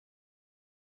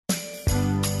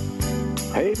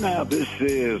Hey, now, this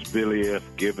is Billy F.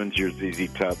 Gibbons, your ZZ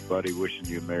Top buddy, wishing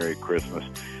you a Merry Christmas.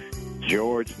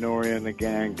 George, Nori, and the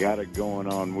gang got it going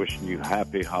on, wishing you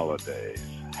happy holidays.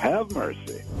 Have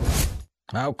mercy.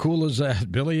 How cool is that?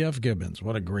 Billy F. Gibbons.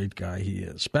 What a great guy he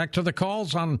is. Back to the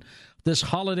calls on this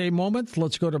holiday moment.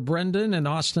 Let's go to Brendan in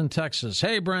Austin, Texas.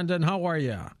 Hey, Brendan, how are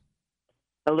you?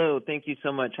 Hello. Thank you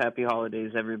so much. Happy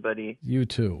holidays, everybody. You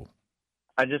too.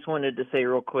 I just wanted to say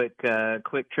real quick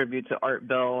tribute to Art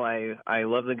Bell. I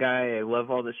love the guy. I love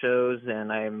all the shows,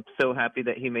 and I'm so happy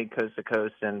that he made Coast to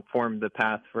Coast and formed the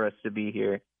path for us to be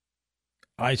here.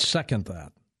 I second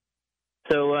that.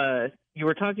 So you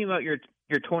were talking about your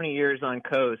 20 years on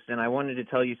Coast, and I wanted to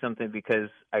tell you something because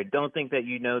I don't think that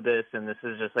you know this, and this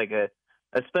is just like a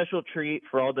special treat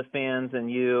for all the fans and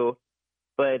you.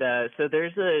 But so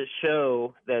there's a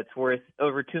show that's worth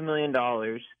over $2 million.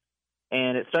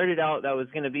 And it started out that was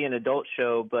going to be an adult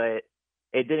show, but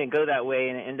it didn't go that way,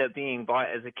 and it ended up being bought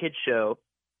as a kid's show.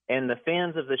 And the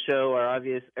fans of the show are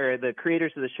the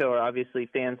creators of the show are obviously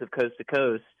fans of Coast to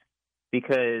Coast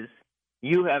because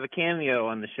you have a cameo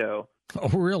on the show. Oh,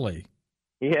 really?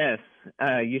 Yes.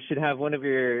 You should have one of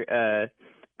your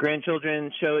grandchildren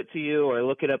show it to you or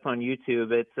look it up on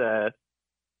YouTube. It's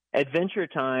Adventure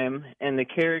Time, and the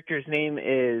character's name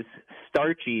is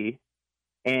Starchy.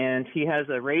 And he has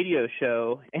a radio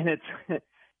show, and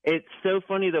it's so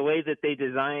funny the way that they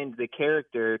designed the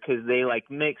character because they like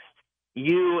mixed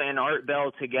you and Art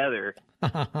Bell together,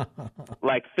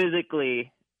 like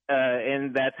physically,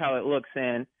 and that's how it looks.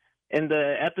 And in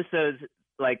the episodes,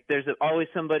 like there's always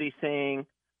somebody saying,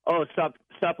 "Oh, stop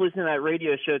listening to that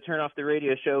radio show! Turn off the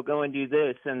radio show! Go and do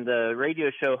this!" And the radio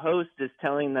show host is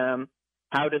telling them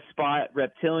how to spot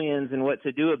reptilians and what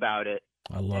to do about it.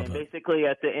 I love it. Basically,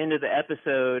 at the end of the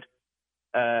episode,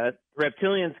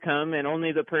 reptilians come, and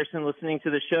only the person listening to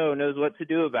the show knows what to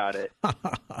do about it.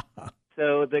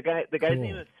 So the guy's cool.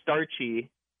 name is Starchy.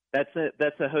 That's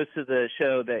a host of the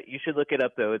show that you should look it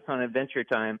up, though. It's on Adventure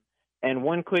Time. And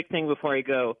one quick thing before I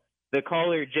go, the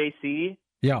caller JC.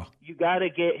 Yeah. You got to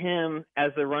get him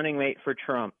as the running mate for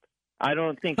Trump. I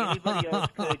don't think anybody else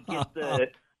could get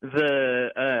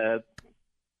the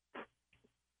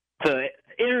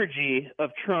energy of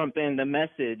Trump and the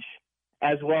message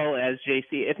as well as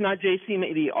JC. If not JC,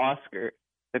 maybe Oscar,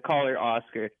 the caller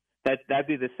Oscar. That'd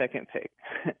be the second pick.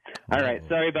 All right.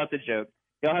 Sorry about the joke.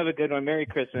 Y'all have a good one. Merry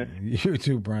Christmas. You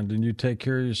too, Brendan. You take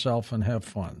care of yourself and have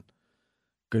fun.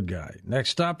 Good guy.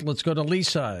 Next up, let's go to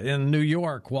Lisa in New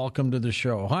York. Welcome to the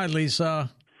show. Hi, Lisa.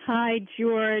 Hi,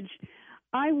 George.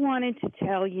 I wanted to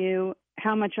tell you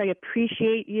how much I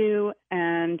appreciate you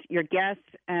and your guests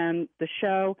and the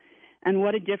show and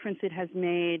what a difference it has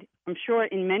made. I'm sure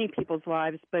in many people's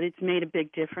lives, but it's made a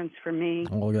big difference for me.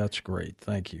 Oh, that's great.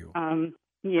 Thank you.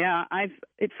 Yeah,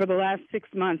 for the last 6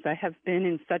 months, I have been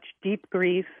in such deep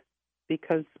grief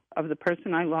because of the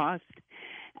person I lost.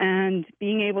 And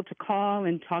being able to call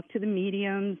and talk to the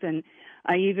mediums, and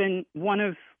one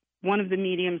of the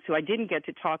mediums who I didn't get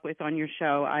to talk with on your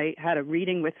show, I had a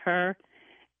reading with her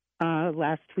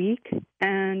last week,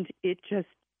 and it just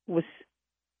was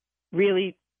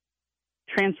really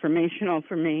transformational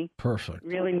for me. Perfect.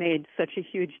 Really made such a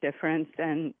huge difference,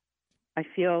 and I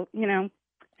feel, well,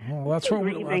 that's what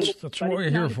we're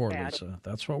here for, Lisa.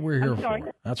 That's what we're here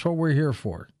for. That's what we're here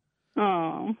for.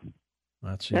 Oh.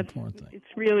 That's the important thing.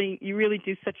 You really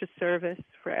do such a service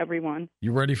for everyone.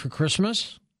 You ready for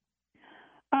Christmas?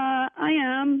 I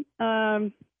am.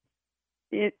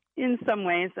 In some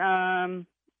ways.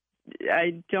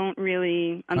 I don't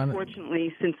really,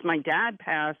 unfortunately, since my dad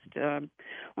passed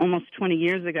almost 20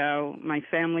 years ago, my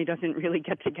family doesn't really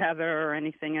get together or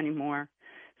anything anymore.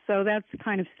 So that's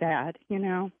kind of sad,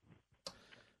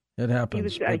 It happens. He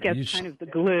was, I guess, kind of the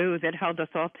glue that held us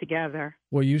all together.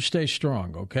 Well, you stay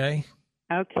strong, okay?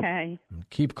 Okay.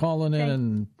 Keep calling in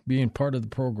and being part of the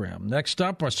program. Next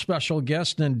up, our special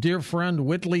guest and dear friend,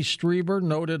 Whitley Strieber,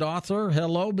 noted author.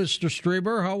 Hello, Mr.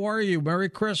 Strieber. How are you? Merry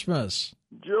Christmas.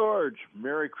 George,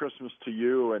 Merry Christmas to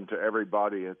you and to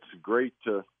everybody. It's great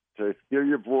to hear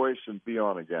your voice and be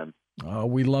on again.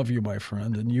 We love you, my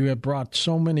friend, and you have brought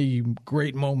so many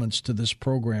great moments to this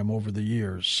program over the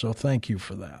years, so thank you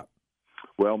for that.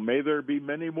 Well, may there be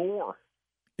many more.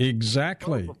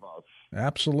 Exactly. Both of us.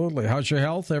 Absolutely. How's your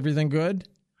health? Everything good?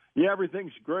 Yeah,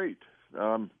 everything's great.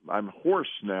 I'm hoarse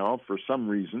now for some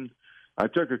reason. I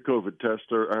took a COVID test.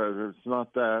 It's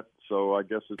not that, so I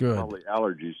guess it's probably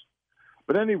allergies.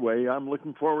 But anyway, I'm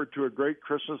looking forward to a great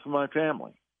Christmas with my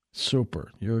family.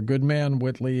 Super. You're a good man,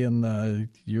 Whitley, and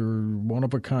you're one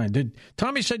of a kind.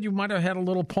 Tommy said you might have had a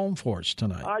little poem for us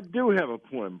tonight. I do have a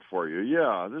poem for you,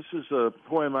 yeah. This is a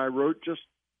poem I wrote just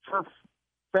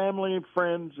family and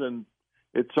friends, and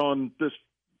it's on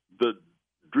the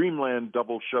Dreamland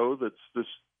double show that's this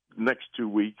next 2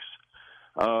 weeks.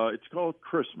 It's called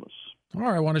Christmas. All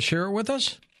right, want to share it with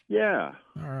us? Yeah.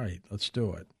 All right, let's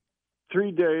do it.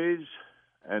 3 days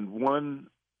and one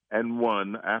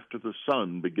after the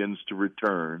sun begins to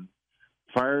return,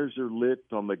 fires are lit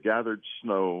on the gathered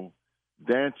snow.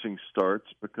 Dancing starts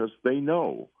because they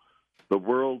know the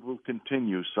world will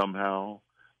continue somehow.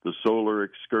 The solar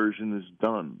excursion is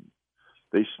done.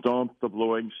 They stomp the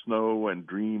blowing snow and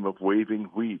dream of waving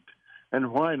wheat.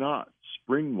 And why not?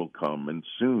 Spring will come, and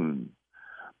soon.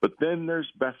 But then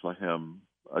there's Bethlehem.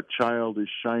 A child is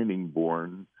shining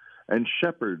born, and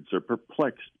shepherds are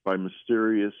perplexed by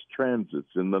mysterious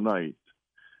transits in the night.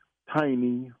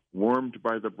 Tiny, warmed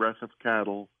by the breath of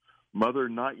cattle, mother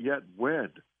not yet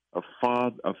wed,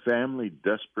 a family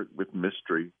desperate with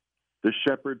mystery. The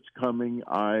shepherds coming,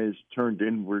 eyes turned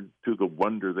inward to the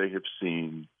wonder they have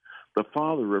seen. The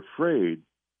father afraid,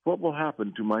 what will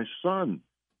happen to my son?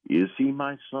 Is he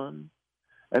my son?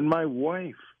 And my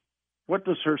wife, what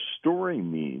does her story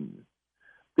mean?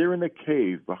 They're in a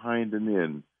cave behind an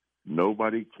inn.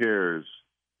 Nobody cares.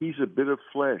 He's a bit of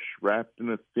flesh wrapped in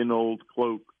a thin old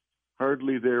cloak,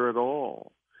 hardly there at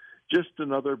all. Just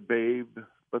another babe,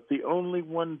 but the only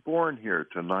one born here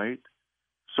tonight.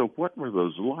 So what were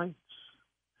those lights?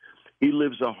 He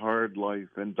lives a hard life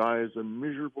and dies a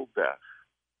miserable death.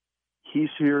 He's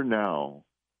here now,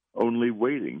 only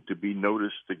waiting to be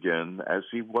noticed again as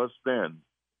he was then,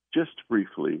 just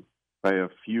briefly, by a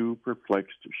few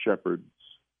perplexed shepherds.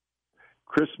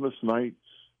 Christmas nights,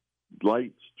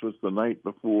 lights, 'twas the night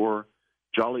before,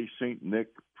 jolly St. Nick,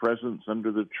 presents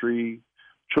under the tree,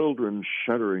 children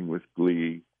shuddering with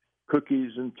glee,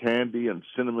 cookies and candy and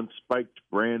cinnamon-spiked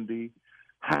brandy,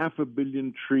 500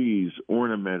 million trees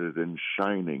ornamented and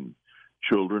shining,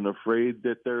 children afraid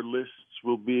that their lists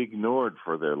will be ignored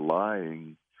for their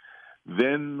lying.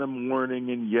 Then the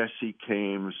morning, and yes, he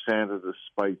came, Santa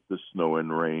despite the snow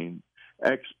and rain,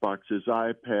 Xboxes,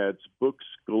 iPads, books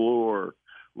galore,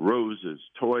 roses,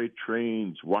 toy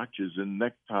trains, watches and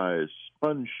neckties,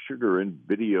 spun sugar and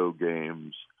video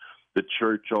games, the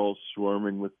church all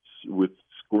swarming with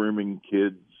squirming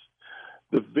kids,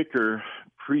 the vicar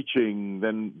preaching,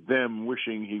 then them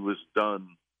wishing he was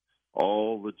done,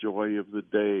 all the joy of the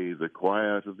day, the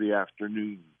quiet of the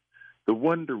afternoon, the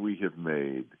wonder we have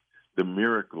made, the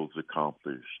miracles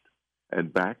accomplished,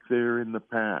 and back there in the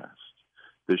past,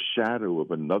 the shadow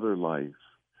of another life,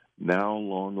 now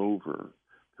long over,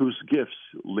 whose gifts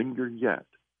linger yet,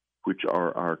 which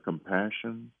are our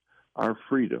compassion, our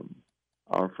freedom,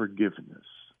 our forgiveness.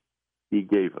 He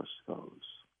gave us those.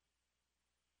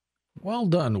 Well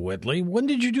done, Whitley. When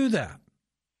did you do that?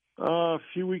 A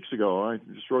few weeks ago. I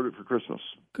just wrote it for Christmas.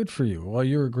 Good for you. Well,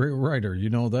 you're a great writer. You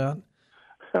know that?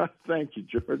 Thank you,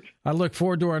 George. I look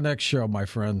forward to our next show, my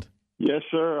friend. Yes,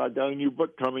 sir. I got a new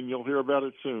book coming. You'll hear about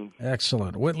it soon.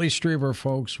 Excellent. Whitley Strieber,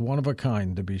 folks, one of a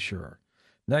kind, to be sure.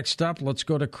 Next up, let's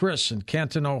go to Chris in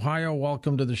Canton, Ohio.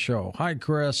 Welcome to the show. Hi,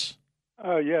 Chris.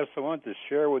 Yes, I want to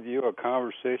share with you a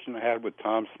conversation I had with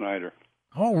Tom Snyder.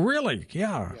 Oh, really?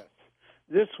 Yeah. Yes.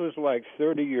 This was like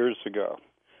 30 years ago.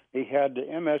 He had the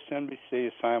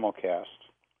MSNBC simulcast,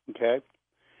 okay?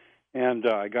 And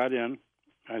I got in.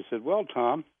 I said, well,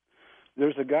 Tom,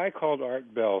 there's a guy called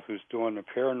Art Bell who's doing the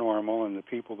paranormal and the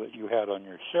people that you had on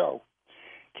your show.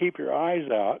 Keep your eyes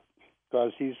out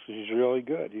because he's really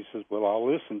good. He says, well, I'll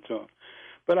listen to him.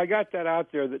 But I got that out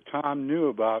there that Tom knew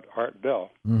about Art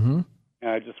Bell. Mm-hmm.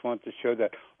 And I just want to show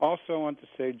that. Also, I want to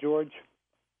say, George,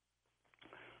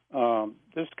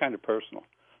 this is kind of personal.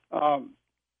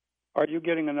 Are you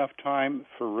getting enough time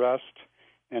for rest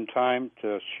and time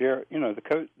to share? You know, the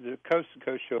Coast to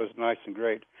Coast show is nice and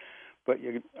great, but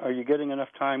are you getting enough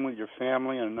time with your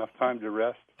family and enough time to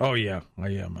rest? Oh, yeah, I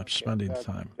am. I'm spending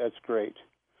time. That's great.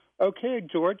 Okay,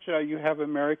 George, you have a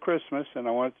Merry Christmas, and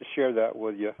I wanted to share that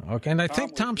with you. Okay, and I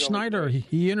think Tom Snyder,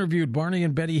 he interviewed Barney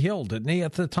and Betty Hill, didn't he,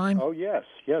 at the time? Oh, yes.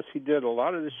 Yes, he did. A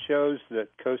lot of the shows that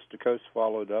Coast to Coast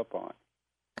followed up on.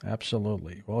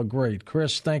 Absolutely. Well, great.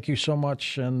 Chris, thank you so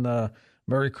much, and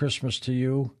Merry Christmas to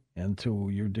you and to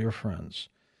your dear friends.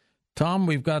 Tom,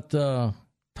 we've got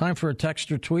time for a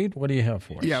text or tweet. What do you have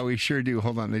for us? Yeah, we sure do.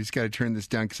 Hold on. I just got to turn this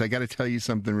down because I got to tell you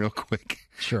something real quick.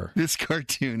 Sure. This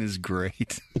cartoon is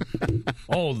great.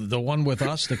 Oh, the one with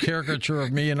us, the caricature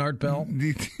of me and Art Bell?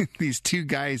 These two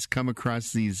guys come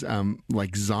across these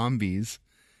like zombies,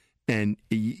 and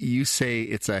you say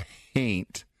it's a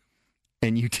haint,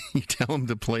 and you tell them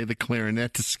to play the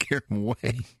clarinet to scare them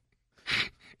away.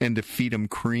 and to feed them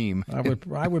cream.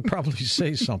 I would probably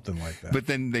say something like that. But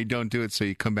then they don't do it, so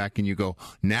you come back and you go,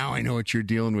 now I know what you're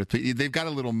dealing with. They've got a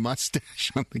little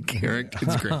mustache on the carrot.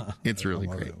 It's great. It's really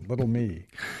great. Little me.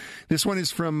 This one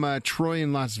is from Troy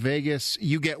in Las Vegas.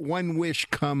 You get one wish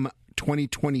come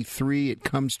 2023. It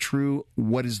comes true.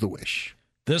 What is the wish?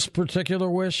 This particular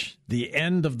wish, the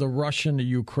end of the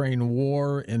Russian-Ukraine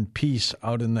war and peace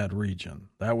out in that region.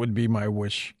 That would be my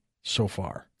wish so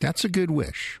far. That's a good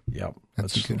wish. Yep.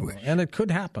 That's a good wish. And it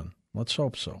could happen. Let's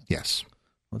hope so. Yes.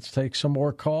 Let's take some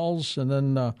more calls. And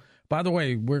then, by the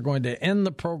way, we're going to end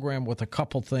the program with a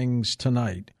couple things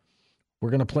tonight. We're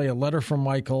going to play a letter from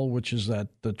Michael, which is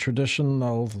the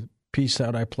traditional piece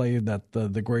that I played that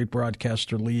the great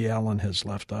broadcaster Lee Allen has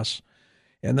left us.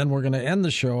 And then we're going to end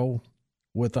the show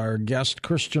with our guest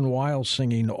Christian Weil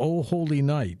singing "Oh Holy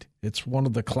Night." It's one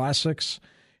of the classics.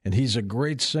 And he's a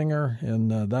great singer, and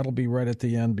that'll be right at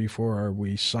the end before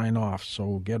we sign off.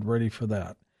 So get ready for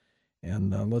that.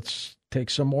 And let's take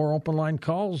some more open line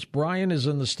calls. Brian is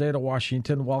in the state of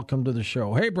Washington. Welcome to the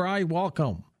show. Hey, Brian,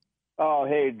 welcome. Oh,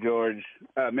 hey, George.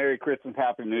 Merry Christmas,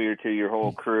 Happy New Year to your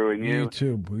whole crew and you. You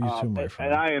too, my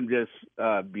friend. And I am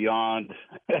just beyond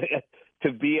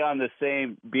to be on the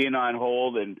same, being on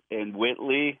hold and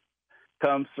Whitley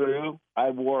comes through.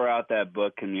 I wore out that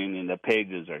book, Communion. The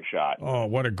pages are shot. Oh,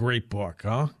 what a great book,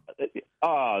 huh?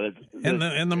 Oh,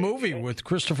 and the movie with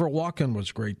Christopher Walken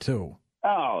was great too.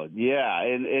 Oh yeah,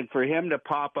 and for him to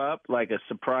pop up like a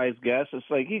surprise guest, it's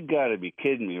like you got to be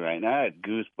kidding me right now. I had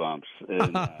goosebumps.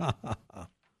 And,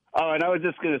 and I was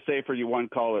just going to say for you one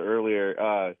caller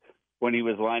earlier when he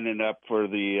was lining up for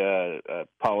the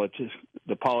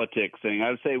politics thing,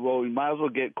 I would say, well, we might as well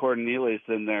get Cornelius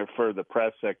in there for the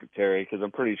press secretary because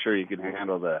I'm pretty sure he can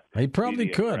handle that. He probably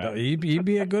could. He'd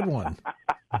be a good one.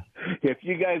 If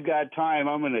you guys got time,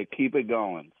 I'm going to keep it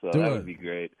going. So that would be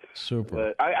great. Super.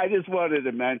 But I just wanted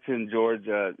to mention, George,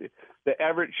 the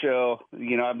Everett show.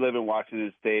 You know, I live in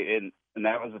Washington State, and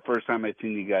that was the first time I'd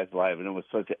seen you guys live, and it was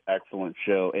such an excellent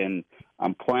show. And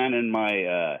I'm planning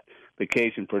my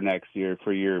vacation for next year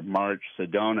for your March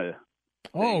Sedona.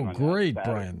 Oh, great,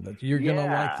 Brian. You're going to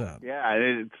like that. Yeah,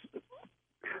 it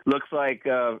looks like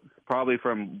probably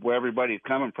from where everybody's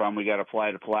coming from, we got to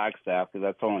fly to Flagstaff because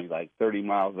that's only like 30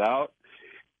 miles out.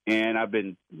 And I've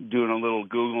been doing a little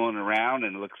Googling around,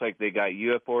 and it looks like they got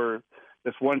UFO.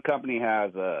 This one company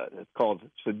has it's called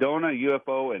Sedona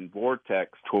UFO and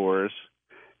Vortex Tours.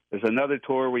 There's another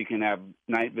tour where you can have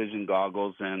night vision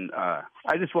goggles. And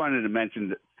I just wanted to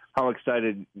mention how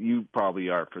excited you probably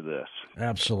are for this.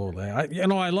 Absolutely.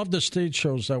 I love the stage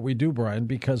shows that we do, Brian,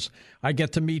 because I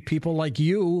get to meet people like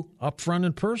you up front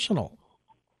and personal.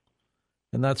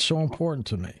 And that's so important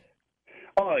to me.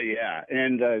 Oh, yeah.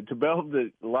 And to build a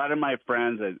lot of my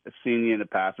friends have seen you in the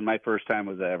past, and my first time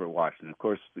was at Everett, Washington. Of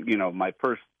course, my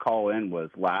first call in was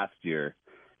last year.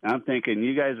 And I'm thinking,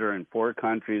 you guys are in 4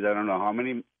 countries. I don't know how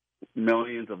many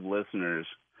millions of listeners.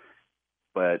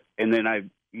 And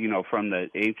then from the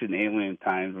ancient alien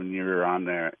times when you were on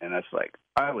there, and it's like,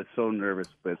 I was so nervous,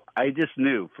 but I just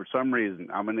knew for some reason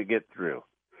I'm going to get through.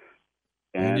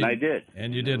 And I did.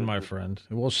 And you did, my friend.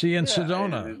 We'll see you in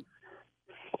Sedona.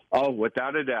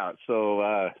 Without a doubt.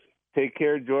 So take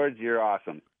care, George. You're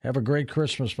awesome. Have a great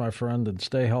Christmas, my friend, and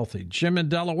stay healthy. Jim in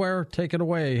Delaware, take it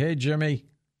away. Hey, Jimmy.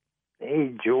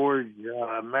 Hey, George.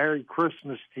 Merry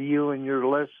Christmas to you and your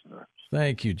listeners.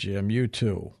 Thank you, Jim. You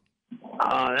too.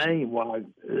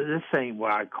 This ain't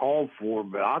what I called for,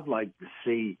 but I'd like to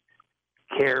see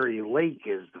Carrie Lake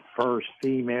as the first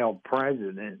female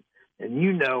president. And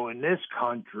in this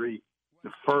country,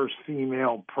 the first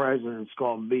female president's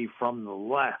going to be from the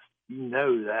left. You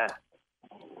know that.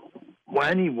 Well,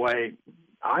 anyway,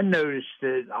 I noticed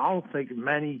that I don't think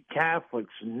many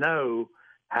Catholics know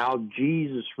how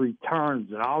Jesus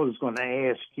returns. And I was going to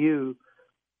ask you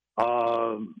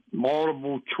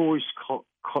multiple choice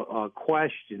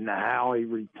question to how he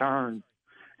returns.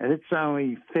 And it's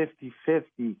only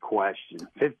 50-50 question,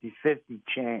 50-50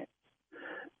 chance.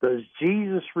 Does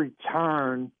Jesus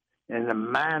return in the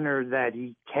manner that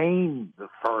he came the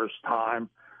first time,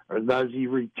 or does he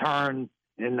return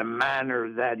in the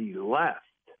manner that he left?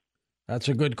 That's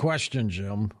a good question,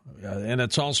 Jim, and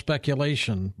it's all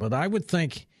speculation. But I would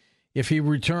think if he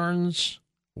returns,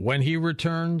 when he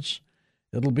returns,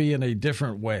 it'll be in a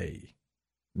different way,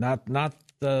 not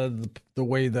the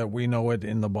way that we know it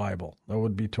in the Bible. That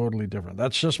would be totally different.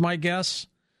 That's just my guess.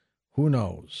 Who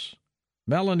knows?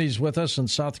 Melanie's with us in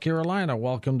South Carolina.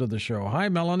 Welcome to the show. Hi,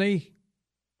 Melanie.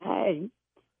 Hey,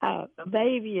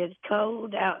 baby, it's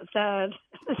cold outside.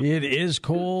 It is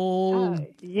cold.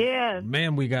 Yes.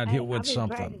 Man, we got hit with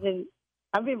something.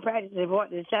 I've been practicing what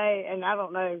to say, and I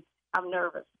don't know. I'm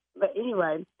nervous. But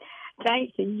anyway,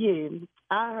 thanks to you,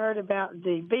 I heard about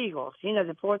the beagles. You know,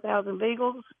 the 4,000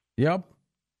 beagles? Yep.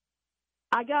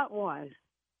 I got one.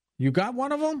 You got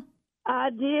one of them? I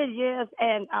did, yes.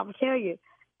 And I'll tell you,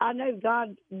 I know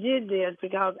God did this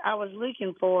because I was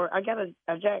looking for, I got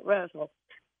a Jack Russell,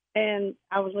 and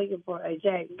I was looking for a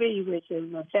Jack B, which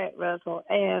is a Jack Russell,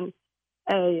 and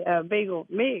a Beagle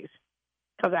mix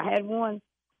because I had one.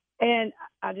 And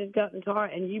I just got in the car,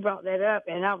 and you brought that up,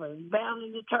 and I was bound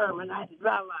and determined. I had to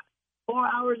drive like 4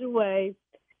 hours away.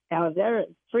 I was there at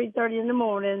 3:30 in the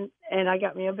morning, and I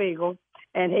got me a Beagle,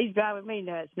 and he's driving me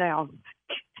nuts now.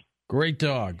 Great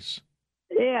dogs.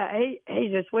 Yeah,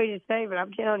 he's the sweetest thing, but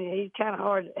I'm telling you, he's kind of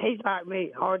hard. He's like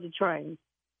me, hard to train.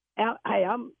 Hey,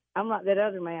 I'm like that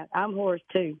other man. I'm hoarse,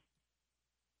 too.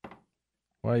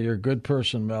 Well, you're a good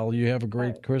person, Mel. You have a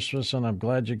great Christmas, and I'm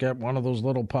glad you got one of those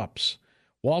little pups.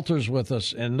 Walter's with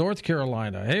us in North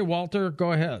Carolina. Hey, Walter,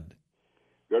 go ahead.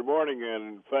 Good morning,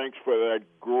 and thanks for that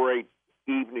great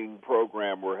evening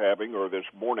program we're having, or this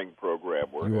morning program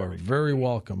we're having. You are very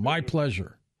welcome. My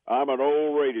pleasure. I'm an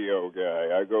old radio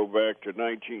guy. I go back to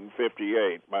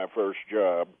 1958, my first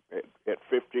job, at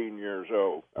 15 years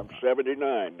old. I'm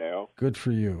 79 now. Good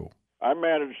for you. I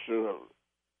managed a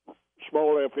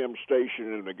small FM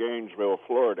station in the Gainesville,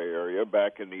 Florida area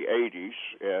back in the 80s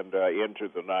and into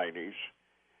the 90s.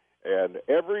 And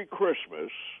every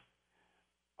Christmas,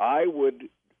 I would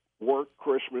work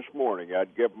Christmas morning.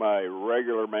 I'd give my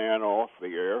regular man off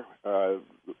the air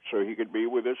so he could be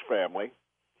with his family.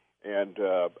 And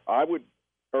I would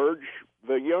urge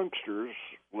the youngsters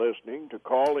listening to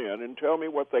call in and tell me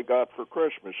what they got for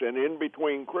Christmas. And in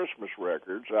between Christmas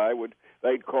records,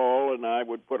 they'd call and I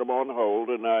would put them on hold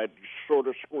and I'd sort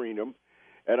of screen them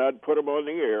and I'd put them on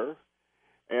the air.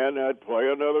 And I'd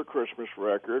play another Christmas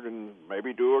record and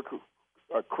maybe do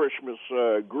a Christmas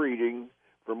greeting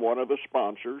from one of the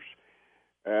sponsors.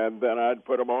 And then I'd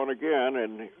put them on again.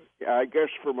 And I guess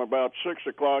from about 6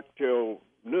 o'clock till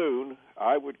noon,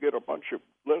 I would get a bunch of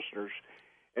listeners.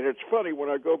 And it's funny, when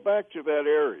I go back to that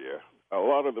area, a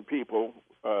lot of the people,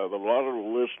 a lot of the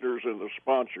listeners and the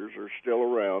sponsors are still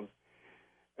around.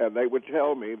 And they would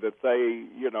tell me that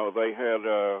they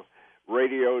had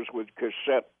radios with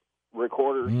cassette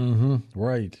recorders,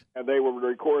 right, and they would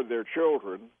record their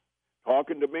children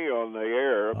talking to me on the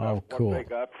air about what they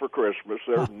got for Christmas,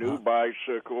 their new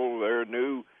bicycle, their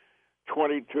new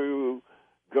 22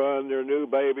 gun, their new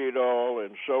baby doll,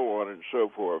 and so on and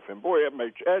so forth. And boy,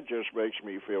 that just makes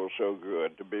me feel so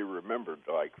good to be remembered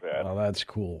like that. Oh, that's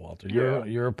cool, Walter.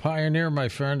 You're a pioneer, my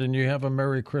friend, and you have a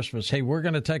Merry Christmas. Hey, we're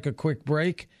going to take a quick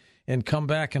break and come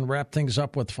back and wrap things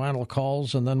up with final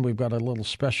calls, and then we've got a little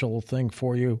special thing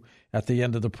for you at the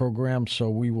end of the program, so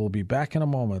we will be back in a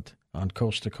moment on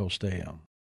Coast to Coast AM.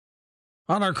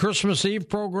 On our Christmas Eve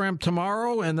program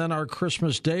tomorrow, and then our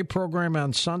Christmas Day program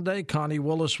on Sunday, Connie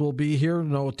Willis will be here,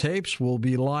 no tapes, we'll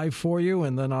be live for you,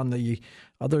 and then on the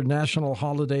other national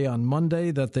holiday on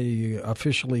Monday that they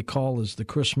officially call as the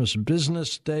Christmas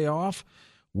Business Day off,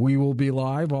 we will be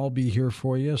live, I'll be here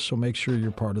for you, so make sure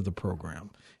you're part of the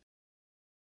program.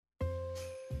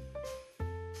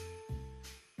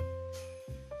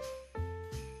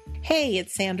 Hey,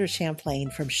 it's Sandra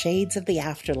Champlain from Shades of the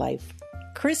Afterlife.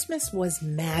 Christmas was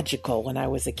magical when I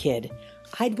was a kid.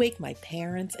 I'd wake my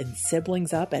parents and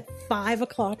siblings up at 5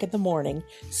 o'clock in the morning,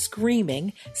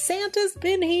 screaming, "Santa's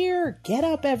been here! Get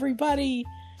up, everybody!"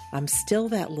 I'm still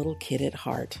that little kid at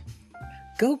heart.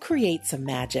 Go create some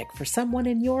magic for someone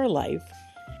in your life.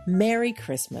 Merry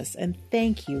Christmas, and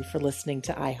thank you for listening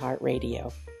to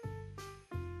iHeartRadio.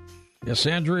 Yes,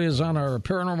 Andrea is on our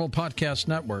Paranormal Podcast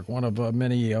Network, one of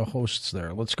many hosts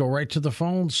there. Let's go right to the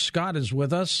phones. Scott is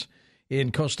with us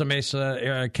in Costa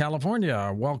Mesa,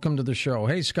 California. Welcome to the show.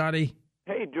 Hey, Scotty.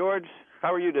 Hey, George.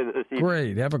 How are you this evening?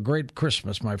 Great. Have a great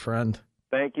Christmas, my friend.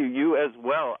 Thank you. You as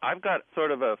well. I've got sort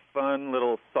of a fun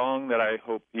little song that I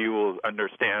hope you will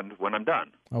understand when I'm done.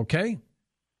 Okay.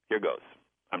 Here goes.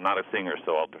 I'm not a singer,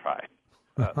 so I'll try.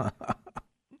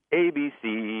 A, B,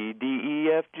 C, D, E,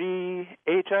 F, G,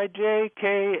 H, I, J,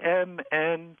 K, M,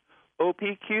 N, O,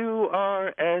 P, Q,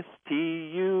 R, S, T,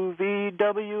 U, V,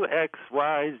 W, X,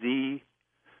 Y, Z.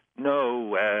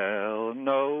 Noel,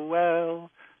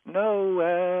 Noel,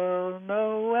 Noel,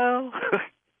 Noel.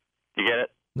 You get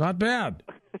it? Not bad.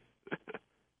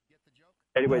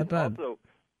 Anyways, also,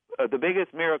 the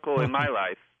biggest miracle in my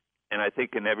life, and I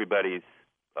think in everybody's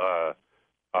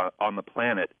on the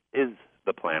planet, is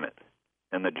the planet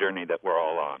and the journey that we're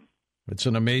all on. It's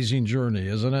an amazing journey,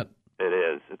 isn't it? It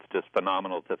is. It's just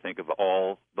phenomenal to think of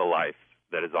all the life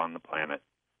that is on the planet.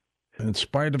 In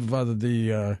spite of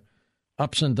the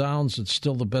ups and downs, it's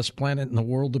still the best planet in the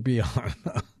world to be on.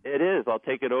 It is. I'll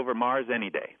take it over Mars any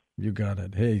day. You got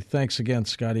it. Hey, thanks again,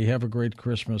 Scotty. Have a great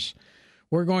Christmas.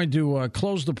 We're going to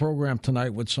close the program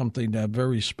tonight with something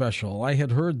very special. I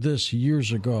had heard this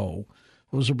years ago.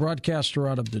 There was a broadcaster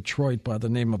out of Detroit by the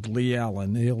name of Lee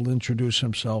Allen. He'll introduce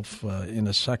himself in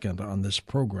a second on this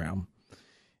program.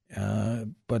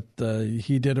 But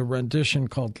he did a rendition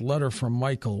called Letter from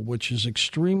Michael, which is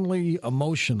extremely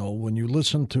emotional when you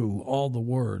listen to all the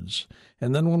words.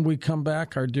 And then when we come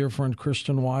back, our dear friend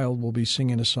Kristen Wild will be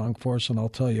singing a song for us, and I'll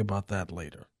tell you about that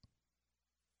later.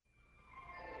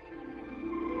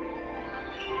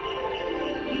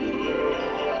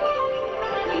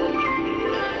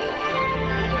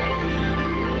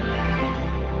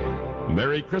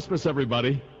 Merry Christmas,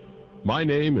 everybody. My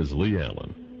name is Lee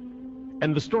Allen.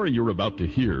 And the story you're about to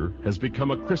hear has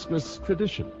become a Christmas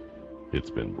tradition. It's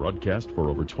been broadcast for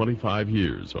over 25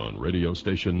 years on radio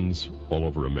stations all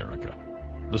over America.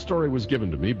 The story was given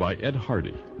to me by Ed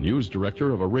Hardy, news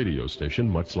director of a radio station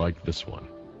much like this one.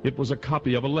 It was a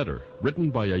copy of a letter written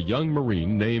by a young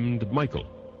Marine named Michael,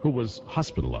 who was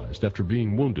hospitalized after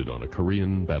being wounded on a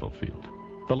Korean battlefield.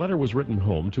 The letter was written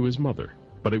home to his mother,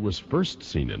 but it was first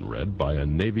seen and read by a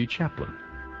Navy chaplain.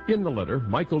 In the letter,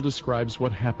 Michael describes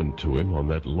what happened to him on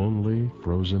that lonely,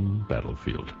 frozen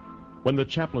battlefield. When the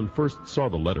chaplain first saw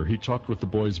the letter, he talked with the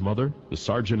boy's mother, the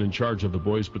sergeant in charge of the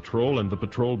boys' patrol, and the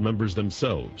patrol members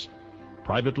themselves.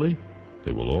 Privately,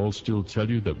 they will all still tell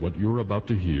you that what you're about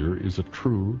to hear is a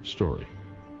true story.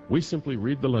 We simply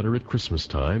read the letter at Christmas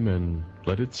time and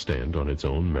let it stand on its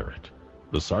own merit.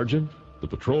 The sergeant, the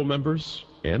patrol members,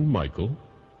 and Michael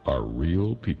are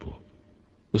real people.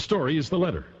 The story is the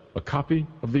letter, a copy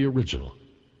of the original.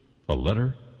 A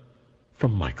letter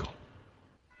from Michael.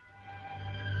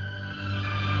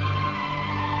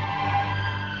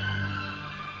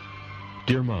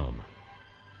 Dear Mom,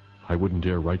 I wouldn't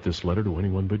dare write this letter to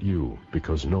anyone but you,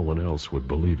 because no one else would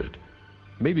believe it.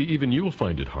 Maybe even you'll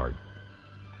find it hard,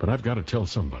 but I've got to tell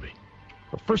somebody.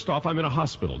 First off, I'm in a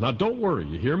hospital. Now, don't worry,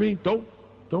 you hear me? Don't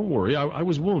worry. I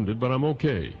was wounded, but I'm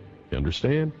okay. You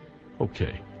understand?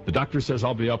 Okay. The doctor says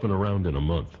I'll be up and around in a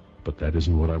month, but that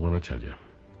isn't what I want to tell you.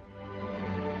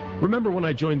 Remember when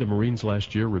I joined the Marines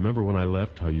last year? Remember when I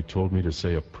left, how you told me to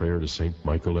say a prayer to St.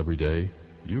 Michael every day?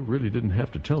 You really didn't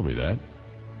have to tell me that.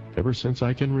 Ever since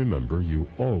I can remember, you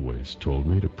always told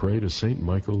me to pray to St.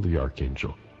 Michael the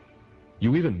Archangel.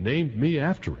 You even named me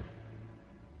after him.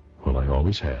 Well, I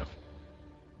always have.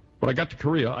 When I got to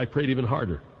Korea, I prayed even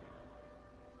harder.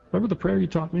 Remember the prayer you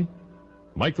taught me?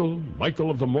 Michael, Michael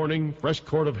of the morning, fresh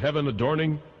court of heaven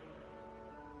adorning.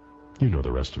 You know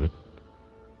the rest of it.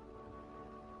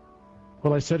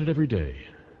 Well, I said it every day.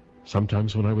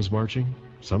 Sometimes when I was marching,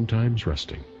 sometimes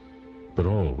resting, but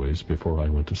always before I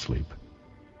went to sleep.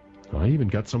 I even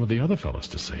got some of the other fellas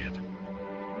to say it.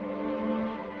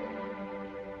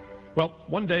 Well,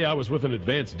 one day I was with an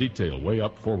advanced detail way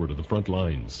up forward of the front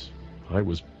lines. I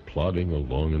was plodding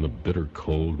along in the bitter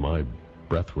cold. My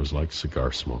breath was like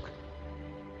cigar smoke.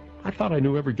 I thought I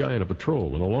knew every guy in a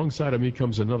patrol when alongside of me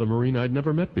comes another Marine I'd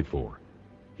never met before.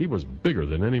 He was bigger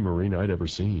than any Marine I'd ever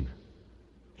seen.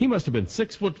 He must have been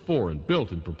 6'4" and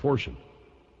built in proportion.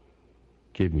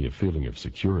 Gave me a feeling of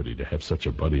security to have such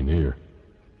a buddy near.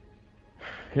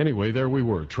 Anyway, there we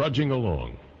were, trudging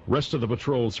along. Rest of the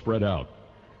patrol spread out.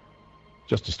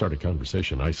 Just to start a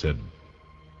conversation, I said,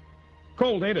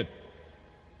 "Cold, ain't it?"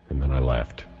 And then I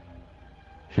laughed.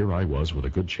 Here I was with a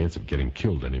good chance of getting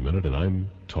killed any minute, and I'm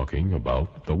talking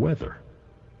about the weather.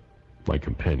 My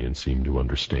companion seemed to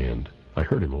understand. I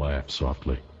heard him laugh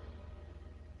softly.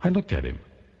 I looked at him.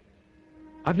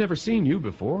 "I've never seen you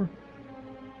before.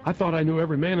 I thought I knew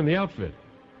every man in the outfit."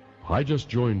 "I just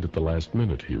joined at the last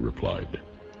minute," he replied.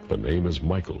 "The name is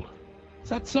Michael." "Is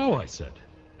that so?" I said.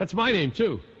 "That's my name,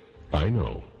 too." "I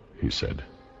know," he said,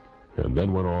 and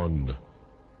then went on,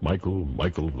 "Michael,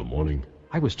 Michael of the morning."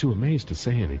 I was too amazed to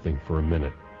say anything for a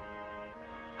minute.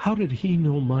 How did he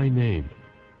know my name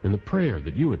and the prayer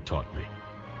that you had taught me?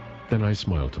 Then I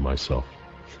smiled to myself.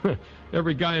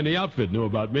 Every guy in the outfit knew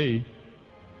about me.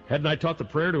 Hadn't I taught the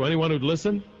prayer to anyone who'd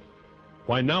listen?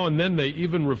 Why, now and then they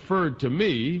even referred to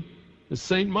me as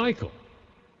St. Michael.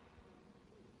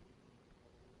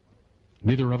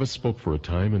 Neither of us spoke for a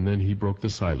time, and then he broke the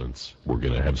silence. "We're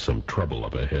going to have some trouble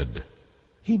up ahead."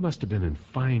 He must have been in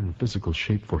fine physical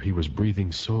shape, for he was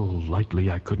breathing so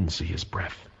lightly I couldn't see his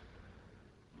breath.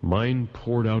 Mine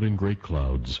poured out in great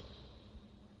clouds.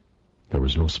 There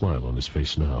was no smile on his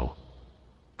face now.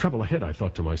 Trouble ahead, I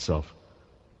thought to myself.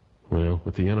 Well,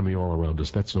 with the enemy all around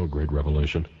us, that's no great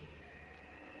revelation.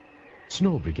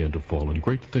 Snow began to fall in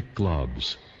great thick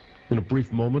globs. In a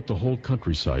brief moment, the whole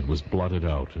countryside was blotted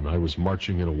out, and I was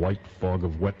marching in a white fog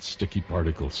of wet, sticky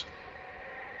particles.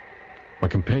 My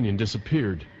companion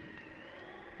disappeared.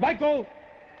 "Michael!"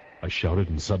 I shouted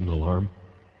in sudden alarm.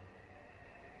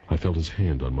 I felt his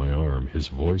hand on my arm. His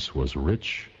voice was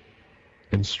rich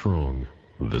and strong.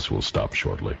 "This will stop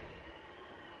shortly."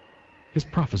 His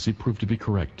prophecy proved to be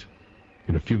correct.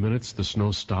 In a few minutes, the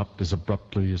snow stopped as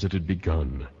abruptly as it had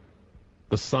begun.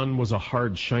 The sun was a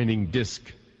hard, shining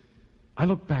disk. I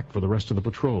looked back for the rest of the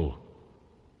patrol.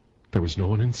 There was no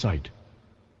one in sight.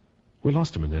 We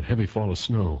lost him in that heavy fall of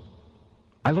snow.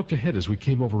 I looked ahead as we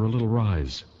came over a little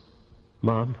rise.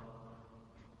 Mom,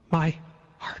 my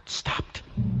heart stopped.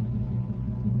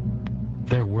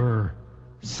 There were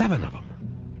 7 of them,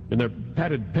 in their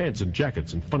padded pants and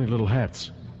jackets and funny little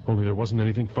hats. Only there wasn't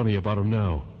anything funny about them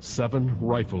now. 7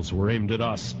 rifles were aimed at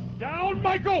us. "Down,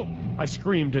 Michael!" I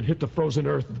screamed and hit the frozen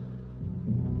earth.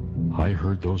 I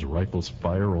heard those rifles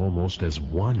fire almost as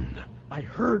one. I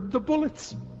heard the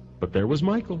bullets. But there was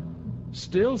Michael,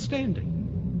 still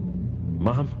standing.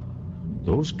 Mom,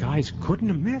 those guys couldn't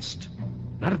have missed.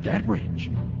 Not at that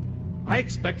range. I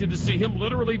expected to see him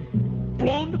literally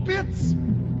blown to bits.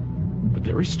 But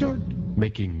there he stood,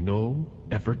 making no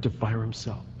effort to fire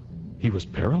himself. He was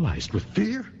paralyzed with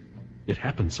fear. It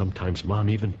happens sometimes, Mom,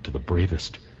 even to the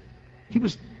bravest. He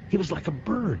was like a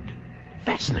bird,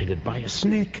 fascinated by a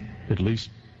snake. At least,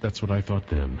 that's what I thought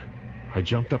then. I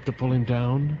jumped up to pull him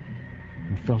down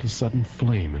and felt a sudden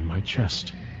flame in my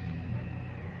chest.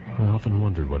 I often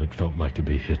wondered what it felt like to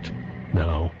be hit.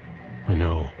 Now, I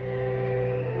know.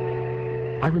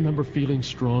 I remember feeling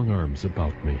strong arms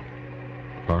about me.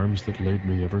 Arms that laid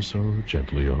me ever so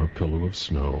gently on a pillow of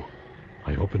snow.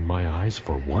 I opened my eyes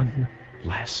for one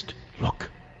last look.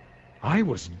 I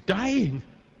was dying.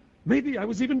 Maybe I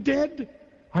was even dead.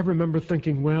 I remember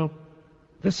thinking, well,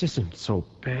 this isn't so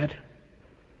bad.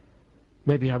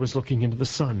 Maybe I was looking into the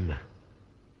sun.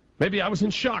 Maybe I was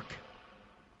in shock.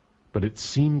 But it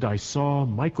seemed I saw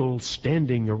Michael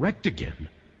standing erect again.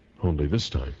 Only this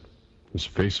time, his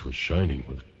face was shining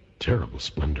with terrible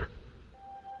splendor.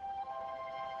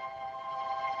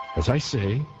 As I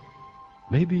say,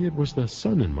 maybe it was the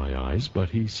sun in my eyes, but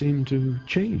he seemed to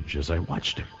change as I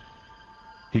watched him.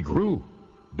 He grew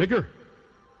bigger.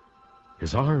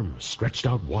 His arms stretched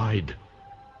out wide.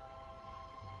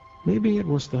 Maybe it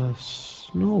was the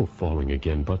snow falling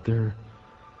again, but there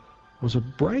was a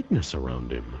brightness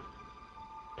around him,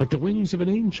 like the wings of an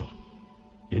angel.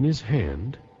 In his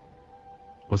hand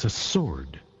was a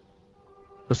sword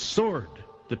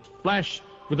that flashed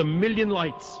with a million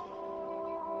lights.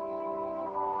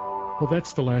 Well,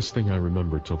 that's the last thing I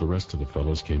remember till the rest of the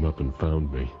fellows came up and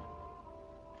found me.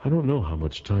 I don't know how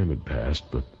much time had passed,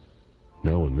 but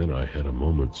now and then I had a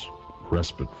moment's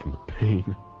respite from the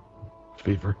pain,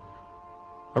 fever.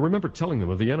 I remember telling them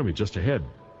of the enemy just ahead.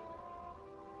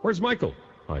 "Where's Michael?"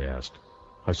 I asked.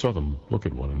 I saw them look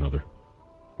at one another.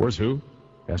 "Where's who?"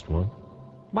 asked one.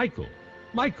 Michael,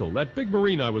 that big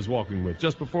Marine I was walking with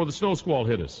just before the snow squall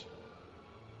hit us."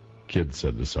 "Kid,"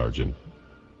 said the sergeant,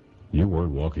 "you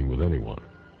weren't walking with anyone.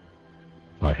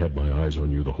 I had my eyes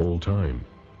on you the whole time.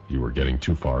 You were getting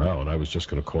too far out. I was just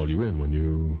going to call you in when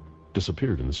you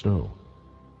disappeared in the snow."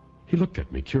 He looked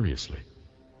at me curiously.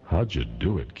 "How'd you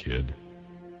do it, kid?"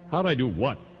 "How'd I do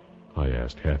what?" I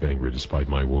asked, half angry despite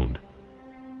my wound.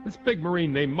 "This big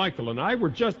Marine named Michael and I were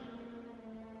just..."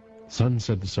 "Son,"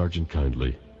 said the sergeant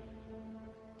kindly,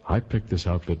 "I picked this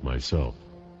outfit myself,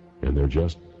 and there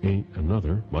just ain't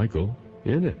another Michael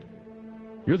in it.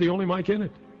 You're the only Mike in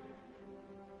it."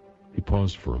 He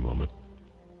paused for a moment.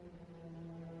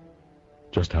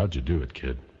 "Just how'd you do it,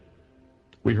 kid?"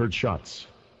 "We heard shots.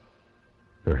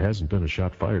 There hasn't been a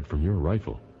shot fired from your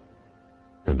rifle.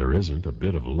 And there isn't a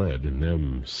bit of lead in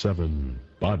them 7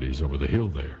 bodies over the hill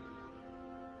there."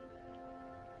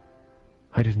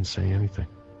 I didn't say anything.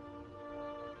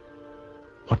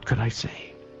 What could I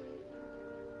say?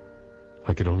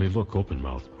 I could only look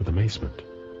open-mouthed with amazement.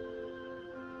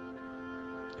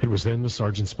 It was then the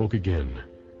sergeant spoke again.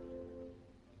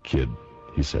 "Kid,"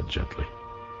 he said gently,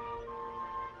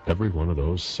 "every one of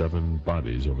those 7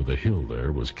 bodies over the hill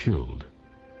there was killed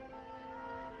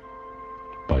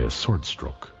by a sword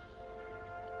stroke."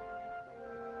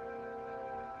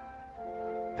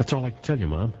 That's all I can tell you,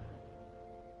 Mom.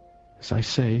 As I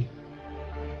say,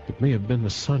 it may have been the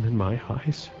sun in my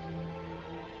eyes.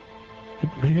 It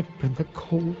may have been the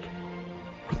cold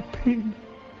or the pain.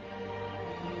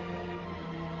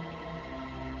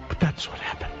 But that's what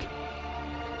happened.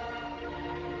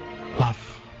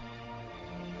 Love,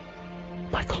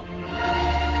 Michael.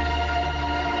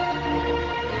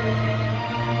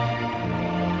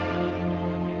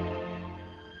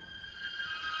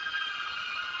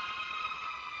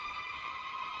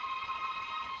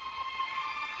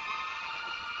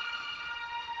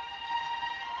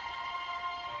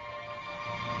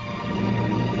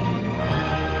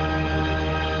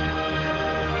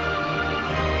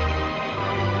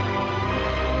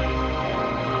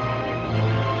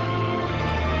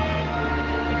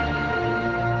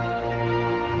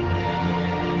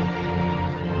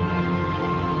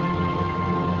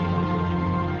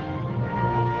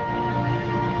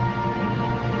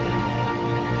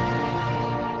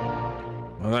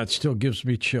 that still gives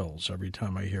me chills every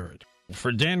time I hear it.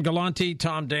 For Dan Galante,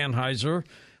 Tom Danheiser,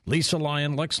 Lisa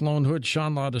Lyon, Lex Lonehood,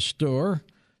 Sean Ladestur,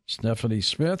 Stephanie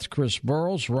Smith, Chris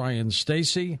Burrows, Ryan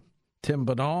Stacy, Tim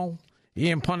Banal,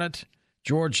 Ian Punnett,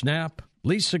 George Knapp,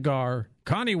 Lisa Garr,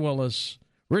 Connie Willis,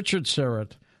 Richard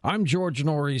Serrett. I'm George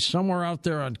Norrie, somewhere out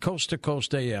there on Coast to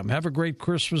Coast AM. Have a great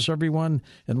Christmas, everyone,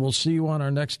 and we'll see you on our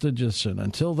next edition.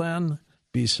 Until then,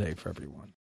 be safe,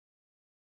 everyone.